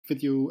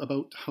video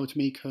about how to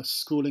make a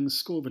scrolling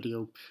score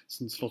video,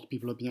 since a lot of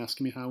people have been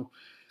asking me how.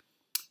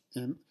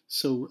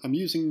 So I'm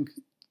using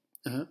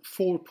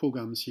 4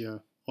 programs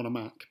here on a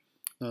Mac.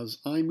 There's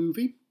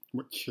iMovie,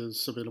 which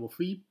is available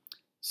free,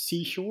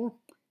 Seashore,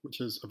 which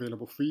is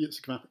available free, it's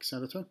a graphics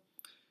editor,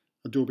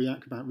 Adobe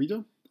Acrobat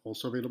Reader,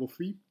 also available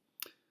free,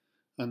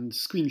 and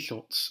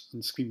Screenshots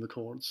and Screen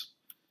Records,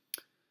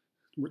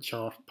 which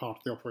are part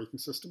of the operating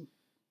system.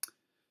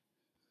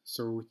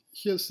 So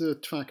here's the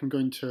track I'm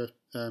going to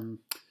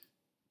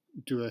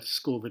do a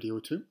score video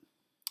to.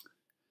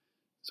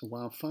 It's a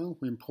WAV file.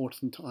 We import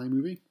it into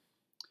iMovie.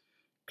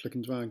 Click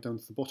and drag down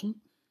to the bottom.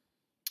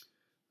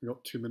 We've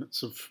got 2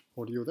 minutes of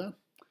audio there.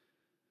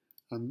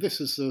 And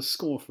this is the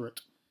score for it.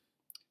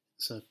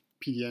 It's a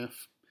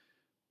PDF.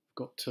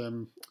 We've got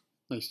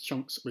nice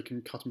chunks that we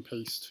can cut and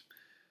paste.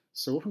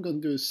 So what I'm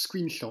going to do is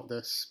screenshot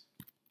this.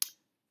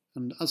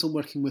 And as I'm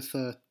working with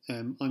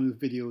iMovie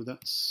video,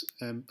 that's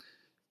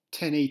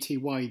 1080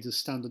 wide is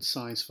standard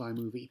size for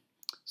iMovie.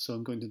 So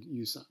I'm going to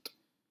use that.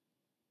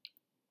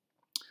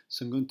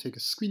 So I'm going to take a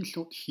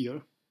screenshot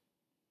here.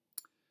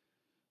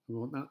 I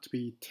want that to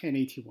be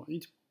 1080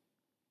 wide.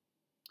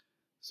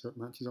 So it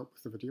matches up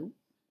with the video.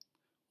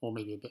 Or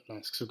maybe a bit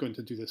less, because we're going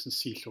to do this in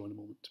Seashore in a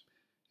moment.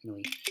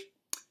 Anyway,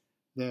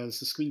 there's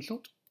the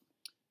screenshot.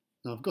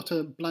 Now I've got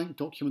a blank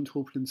document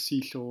open in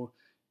Seashore.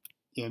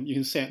 You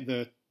can set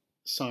the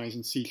size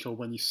in Seashore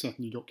when you set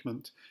a new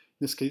document.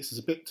 In this case, it's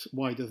a bit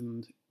wider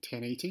than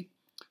 1080.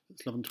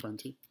 It's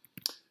 1120.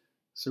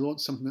 So we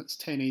want something that's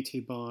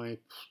 1080 by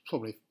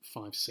probably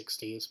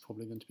 560 is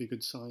probably going to be a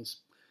good size.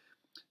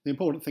 The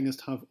important thing is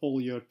to have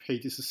all your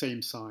pages the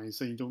same size,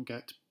 then you don't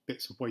get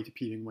bits of white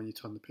appearing when you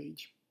turn the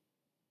page.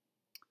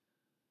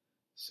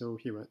 So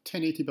here we're at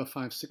 1080 by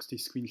 560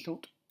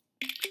 screenshot.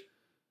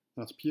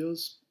 That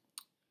appears.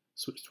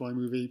 Switch to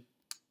iMovie,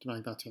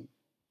 drag that in.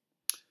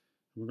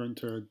 We're going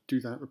to do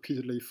that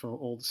repeatedly for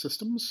all the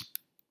systems.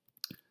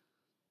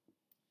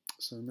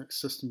 So next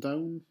system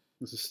down,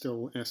 this is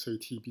still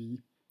SATB.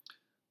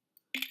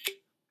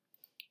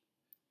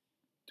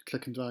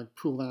 Click and drag,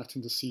 pull that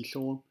into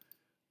Seashore.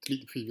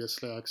 Delete the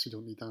previous layer because you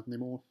don't need that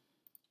anymore.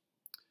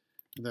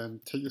 And then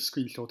take your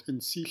screenshot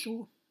in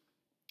Seashore.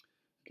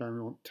 Again,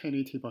 we want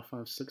 1080 by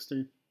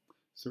 560,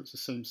 so it's the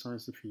same size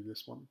as the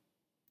previous one.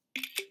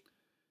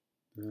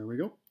 There we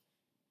go.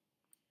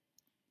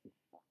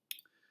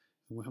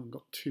 And we haven't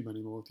got too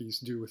many more of these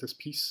to do with this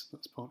piece.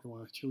 That's partly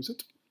why I chose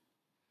it.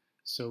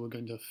 So we're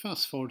going to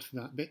fast forward to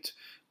that bit,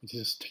 which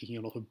is taking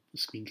a lot of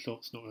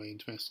screenshots, not really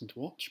interesting to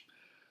watch.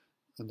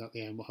 And at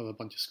the end we'll have a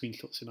bunch of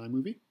screenshots in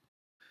iMovie.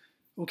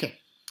 Okay,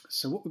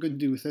 so what we're going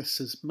to do with this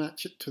is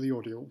match it to the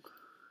audio.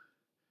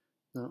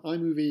 Now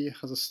iMovie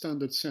has a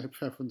standard set of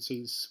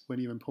preferences when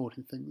you're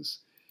importing things.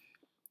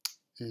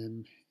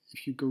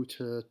 If you go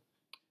to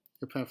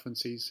your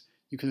preferences,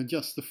 you can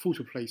adjust the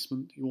photo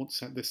placement. You want to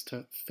set this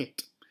to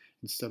fit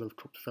instead of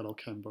crop to fill or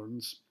Ken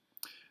Burns.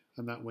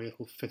 And that way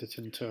it'll fit it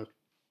into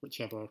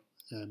whichever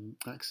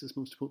axis is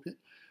most appropriate.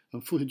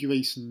 And photo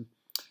duration,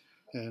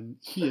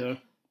 here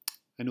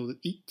I know that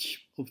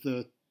each of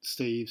the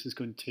staves is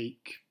going to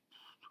take,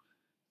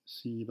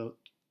 see, about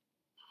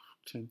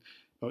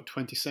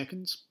 20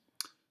 seconds.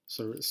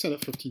 So it's set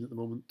at 15 at the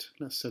moment.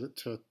 Let's set it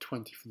to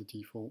 20 for the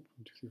default.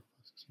 1, 2, 3, 4,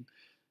 5, 6, 7.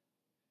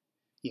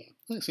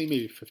 Yeah, actually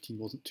maybe 15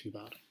 wasn't too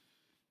bad.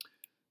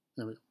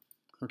 There we go.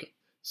 Okay,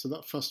 so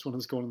that first one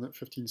has gone in at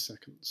 15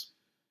 seconds.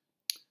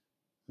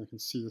 I can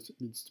see that it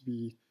needs to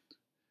be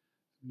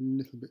a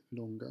little bit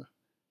longer,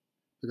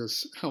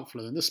 because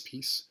helpfully in this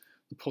piece,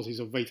 the pauses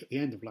are right at the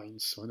end of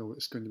lines, so I know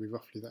it's going to be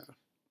roughly there.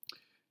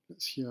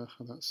 Let's hear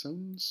how that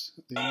sounds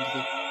at the end of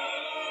the...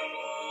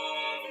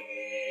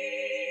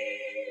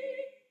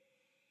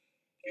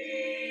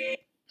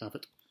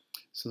 Perfect.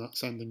 So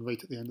that's ending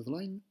right at the end of the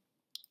line.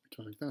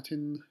 Drag that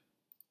in.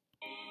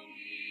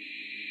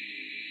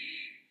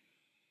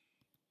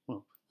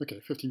 Well,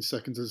 okay, 15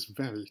 seconds is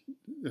very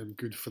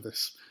good for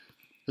this.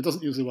 It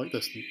doesn't usually work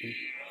this neatly.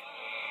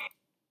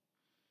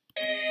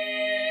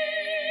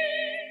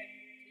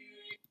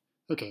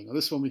 Okay, now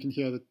this one we can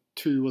hear the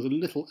 2 was a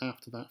little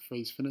after that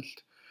phrase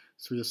finished.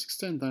 So we just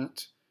extend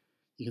that.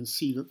 You can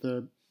see that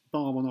the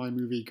bar on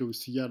iMovie goes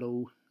to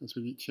yellow as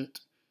we reach it,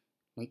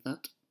 like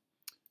that.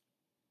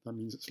 That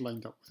means it's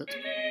lined up with it.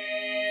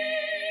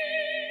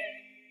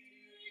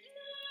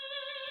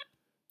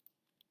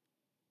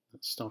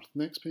 Let's start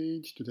the next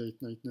page, Today,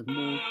 Tonight,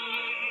 Nevermore.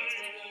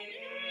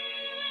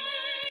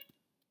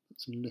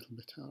 That's a little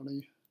bit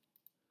early.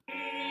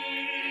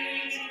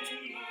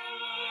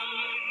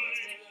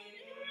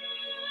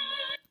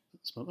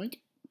 That's about right.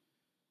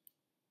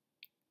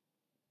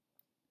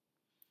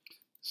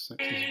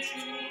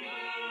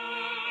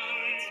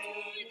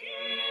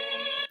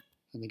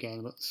 And again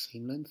about the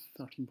same length,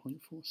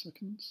 13.4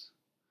 seconds.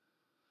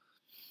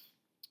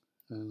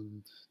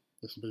 And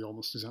this will be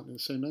almost exactly the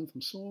same length,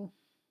 I'm sure.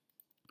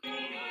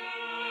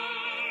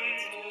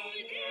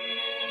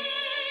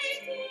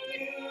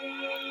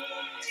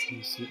 So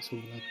you see it's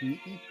overlapping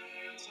neatly.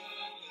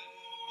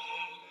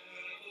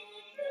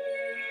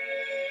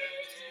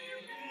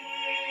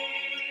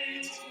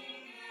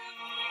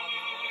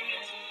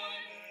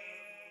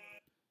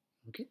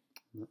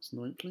 And that's in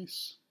the right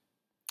place.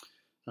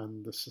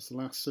 And this is the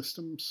last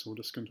system, so we're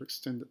just going to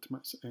extend it to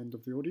match the end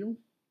of the audio.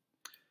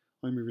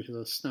 iMovie has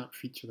a snap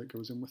feature that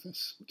goes in with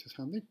this, which is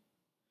handy.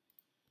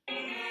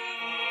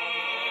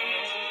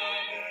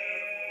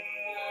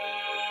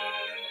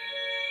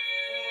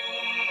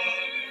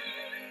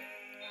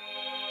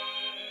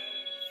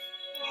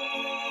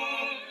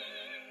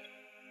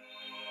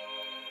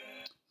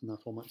 And that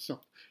all matches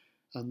up.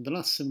 And the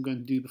last thing I'm going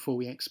to do before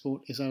we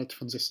export is add a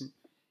transition.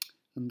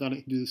 And then I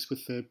can do this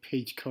with the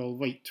page curl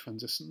right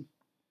transition,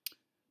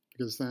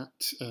 because that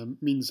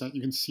means that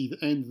you can see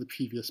the end of the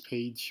previous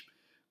page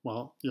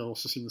while you're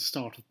also seeing the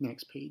start of the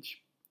next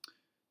page.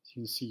 So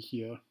you can see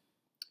here,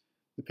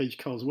 the page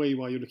curls away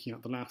while you're looking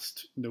at the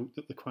last note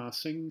that the choir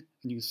sing,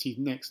 and you can see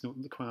the next note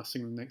that the choir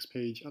sing on the next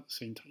page at the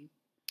same time.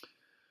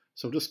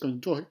 So I'm just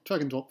going to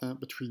drag and drop that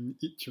between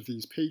each of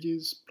these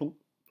pages. Plonk,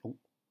 plonk,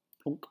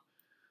 plonk,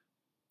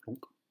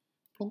 plonk,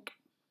 plonk.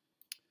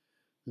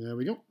 There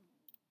we go.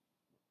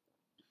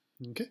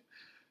 Okay,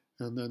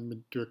 and then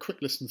we do a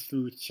quick listen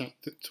through to check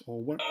that it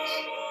all works.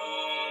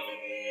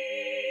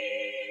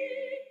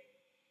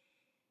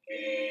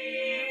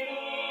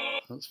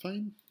 That's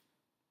fine.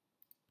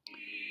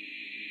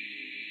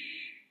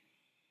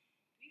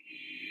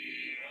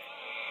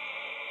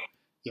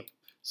 Yep,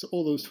 so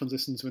all those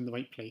transitions are in the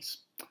right place.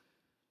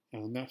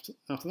 And after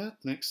that,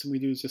 the next thing we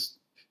do is just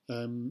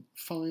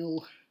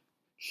file,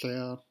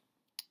 share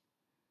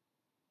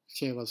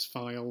as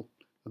file,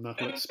 and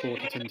that will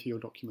export it into your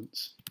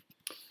documents.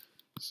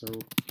 So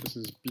this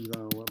is Be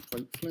Thou a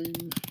Bright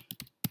Flame.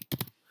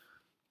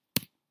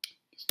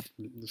 Just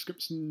in the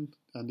description,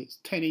 and it's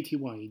 1080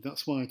 wide.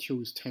 That's why I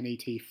chose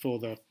 1080 for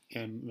the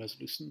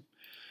resolution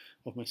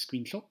of my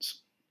screenshots.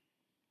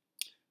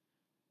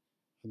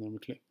 And then we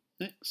click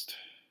Next,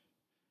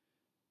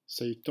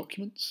 Save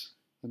Documents,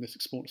 and this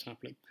exports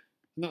happily.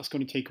 And that's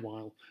going to take a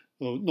while,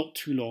 well, not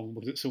too long,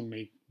 because it's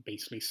only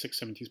basically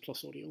 670s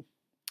plus audio.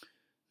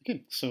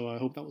 Okay, so I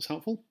hope that was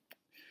helpful.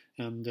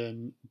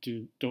 And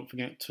don't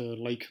forget to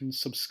like and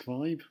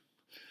subscribe.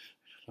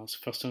 That's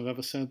the first time I've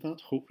ever said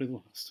that, hopefully the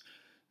last.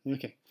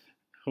 Okay,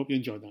 hope you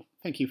enjoyed that.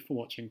 Thank you for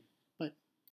watching.